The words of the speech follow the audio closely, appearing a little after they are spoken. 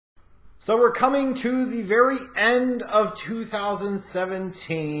So we're coming to the very end of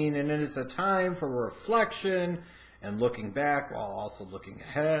 2017, and it is a time for reflection and looking back while also looking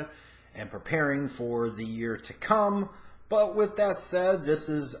ahead and preparing for the year to come. But with that said, this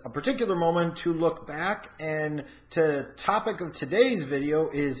is a particular moment to look back, and the topic of today's video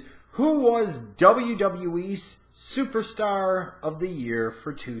is who was WWE's Superstar of the Year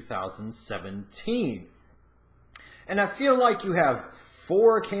for 2017? And I feel like you have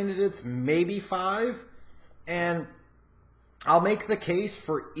 4 candidates, maybe 5, and I'll make the case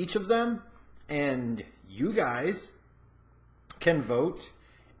for each of them, and you guys can vote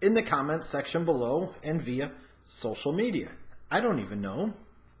in the comment section below and via social media. I don't even know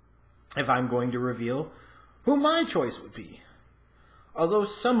if I'm going to reveal who my choice would be, although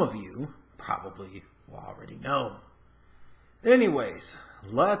some of you probably will already know. Anyways,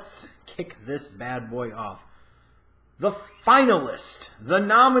 let's kick this bad boy off. The finalists, the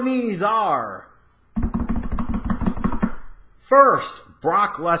nominees are: first,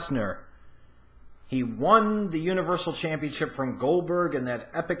 Brock Lesnar. He won the Universal Championship from Goldberg in that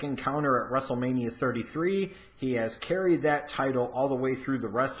epic encounter at WrestleMania 33. He has carried that title all the way through the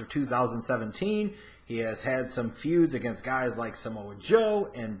rest of 2017. He has had some feuds against guys like Samoa Joe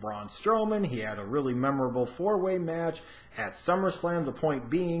and Braun Strowman. He had a really memorable 4-way match at SummerSlam. The point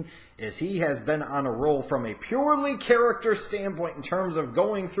being is he has been on a roll from a purely character standpoint in terms of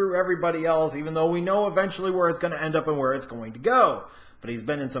going through everybody else, even though we know eventually where it's going to end up and where it's going to go. But he's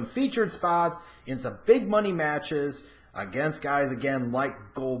been in some featured spots, in some big money matches against guys, again,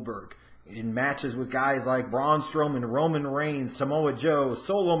 like Goldberg. In matches with guys like Braun Strowman, Roman Reigns, Samoa Joe,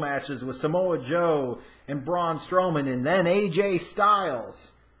 solo matches with Samoa Joe and Braun Strowman, and then AJ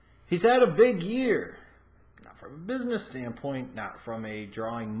Styles. He's had a big year. Not from a business standpoint, not from a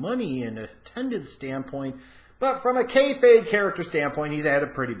drawing money and attendance standpoint, but from a kayfabe character standpoint, he's had a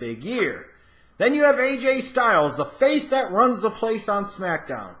pretty big year. Then you have AJ Styles, the face that runs the place on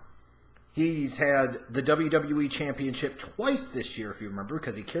SmackDown. He's had the WWE Championship twice this year, if you remember,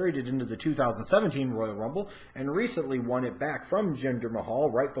 because he carried it into the 2017 Royal Rumble and recently won it back from Jinder Mahal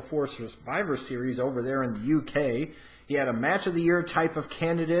right before Survivor Series over there in the UK. He had a Match of the Year type of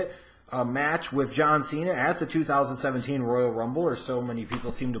candidate match with John Cena at the 2017 Royal Rumble, or so many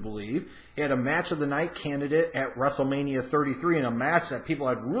people seem to believe. He had a Match of the Night candidate at WrestleMania 33 in a match that people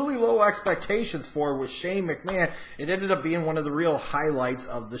had really low expectations for with Shane McMahon. It ended up being one of the real highlights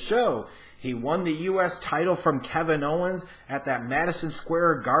of the show. He won the U.S. title from Kevin Owens at that Madison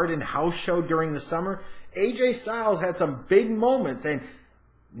Square Garden house show during the summer. AJ Styles had some big moments, and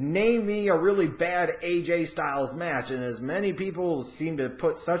name me a really bad AJ Styles match, and as many people seem to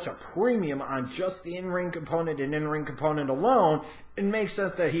put such a premium on just the in-ring component and in-ring component alone, it makes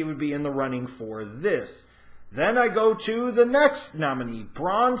sense that he would be in the running for this. Then I go to the next nominee,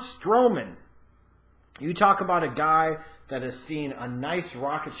 Braun Strowman. You talk about a guy that has seen a nice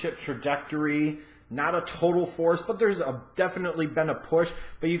rocket ship trajectory, not a total force, but there's definitely been a push.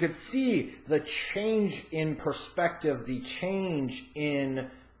 But you could see the change in perspective, the change in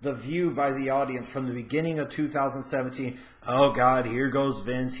the view by the audience from the beginning of 2017. Oh God, here goes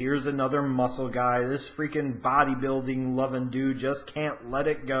Vince. Here's another muscle guy. This freaking bodybuilding loving dude just can't let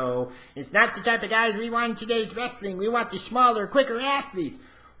it go. It's not the type of guys we want in today's wrestling. We want the smaller, quicker athletes.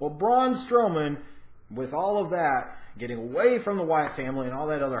 Well, Braun Strowman, with all of that, getting away from the Wyatt family and all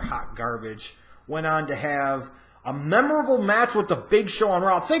that other hot garbage, went on to have a memorable match with the Big Show on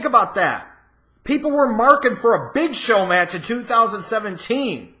Raw. Think about that. People were marking for a Big Show match in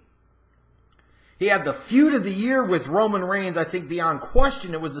 2017. He had the feud of the year with Roman Reigns. I think beyond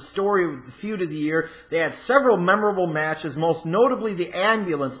question it was the story of the feud of the year. They had several memorable matches, most notably the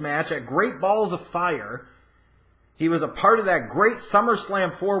ambulance match at Great Balls of Fire. He was a part of that great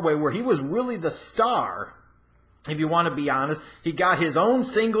SummerSlam 4-way where he was really the star, if you want to be honest. He got his own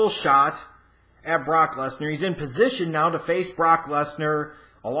single shot at Brock Lesnar. He's in position now to face Brock Lesnar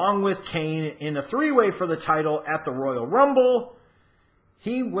along with Kane in a 3-way for the title at the Royal Rumble.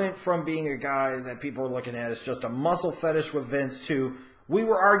 He went from being a guy that people were looking at as just a muscle fetish with Vince to, we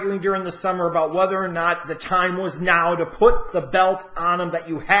were arguing during the summer about whether or not the time was now to put the belt on him, that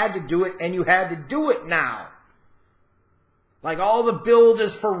you had to do it, and you had to do it now. Like all the build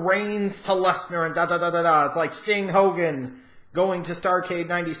is for Reigns to Lesnar and da-da-da-da-da. It's like Sting Hogan going to Starrcade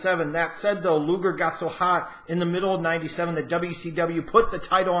 97. That said, though, Luger got so hot in the middle of 97 that WCW put the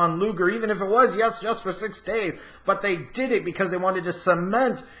title on Luger, even if it was, yes, just for 6 days. But they did it because they wanted to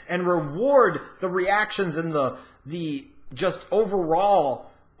cement and reward the reactions and the just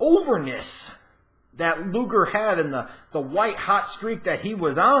overall overness that Luger had and the white hot streak that he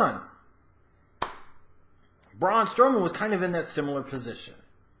was on. Braun Strowman was kind of in that similar position.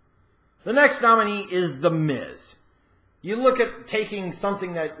 The next nominee is The Miz. You look at taking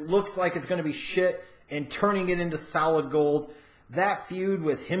something that looks like it's going to be shit and turning it into solid gold. That feud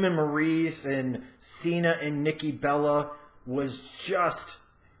with him and Maurice and Cena and Nikki Bella was just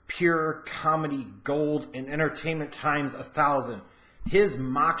pure comedy gold and entertainment times 1,000. His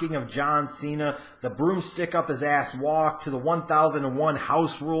mocking of John Cena, the broomstick up his ass walk to the 1001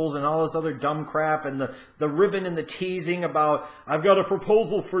 house rules and all this other dumb crap, and the ribbon and the teasing about, I've got a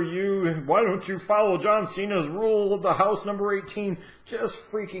proposal for you, why don't you follow John Cena's rule of the house number 18?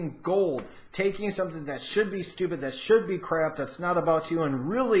 Just freaking gold. Taking something that should be stupid, that should be crap, that's not about you, and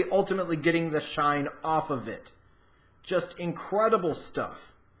really ultimately getting the shine off of it. Just incredible stuff.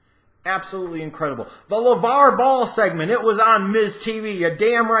 Absolutely incredible. The LeVar Ball segment, it was on Miz TV. You're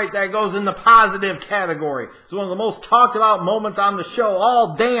damn right that goes in the positive category. It's one of the most talked about moments on the show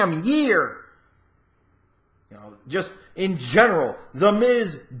all damn year. You know, just in general, The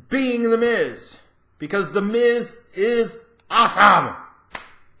Miz being The Miz. Because The Miz is awesome.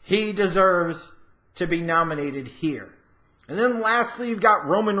 He deserves to be nominated here. And then lastly, you've got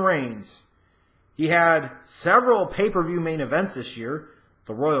Roman Reigns. He had several pay-per-view main events this year.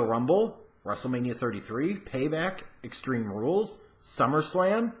 The Royal Rumble, WrestleMania 33, Payback, Extreme Rules,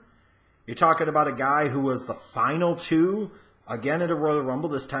 SummerSlam. You're talking about a guy who was the final two, again at a Royal Rumble,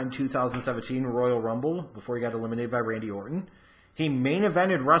 this time 2017 Royal Rumble, before he got eliminated by Randy Orton. He main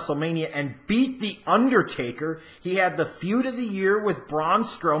evented WrestleMania and beat The Undertaker. He had the feud of the year with Braun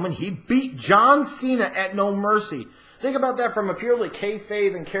Strowman. He beat John Cena at No Mercy. Think about that from a purely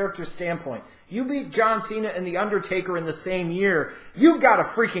kayfabe and character standpoint. You beat John Cena and The Undertaker in the same year, you've got a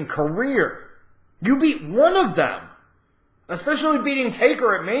freaking career. You beat one of them. Especially beating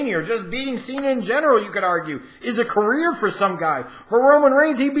Taker at Mania, or just beating Cena in general, you could argue, is a career for some guys. For Roman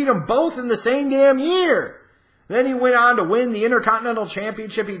Reigns, he beat them both in the same damn year. Then he went on to win the Intercontinental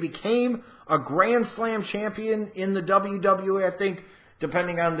Championship. He became a Grand Slam champion in the WWE, I think,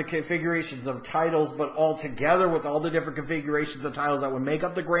 depending on the configurations of titles, but all together with all the different configurations of titles that would make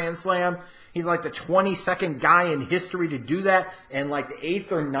up the Grand Slam. He's like the 22nd guy in history to do that, and like the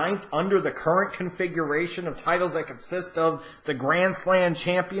 8th or 9th under the current configuration of titles that consist of the Grand Slam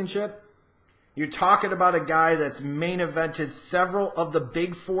Championship. You're talking about a guy that's main evented several of the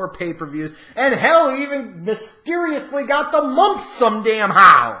big four pay-per-views, and hell, he even mysteriously got the mumps some damn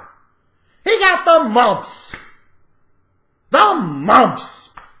how. He got the mumps. The mumps!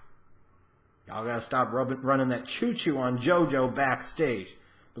 Y'all gotta stop running that choo-choo on JoJo backstage.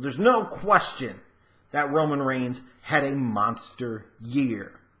 But there's no question that Roman Reigns had a monster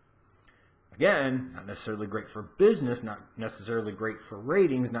year. Again, not necessarily great for business, not necessarily great for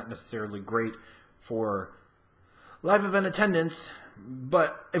ratings, not necessarily great for live event attendance.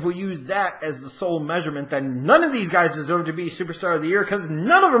 But if we use that as the sole measurement, then none of these guys deserve to be Superstar of the Year because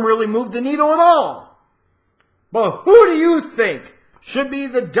none of them really moved the needle at all. But who do you think should be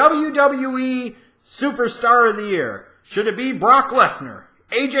the WWE Superstar of the Year? Should it be Brock Lesnar,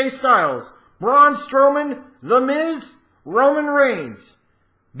 AJ Styles, Braun Strowman, The Miz, Roman Reigns?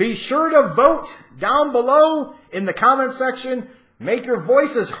 Be sure to vote down below in the comment section. Make your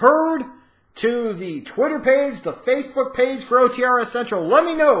voices heard to the Twitter page, the Facebook page for OTRS Central. Let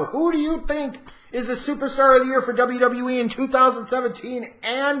me know, who do you think is the Superstar of the Year for WWE in 2017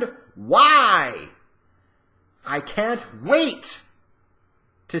 and why? I can't wait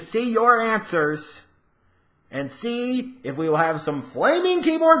to see your answers and see if we will have some flaming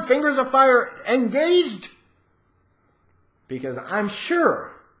keyboard fingers of fire engaged, because I'm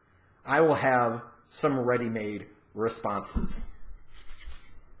sure I will have some ready-made responses.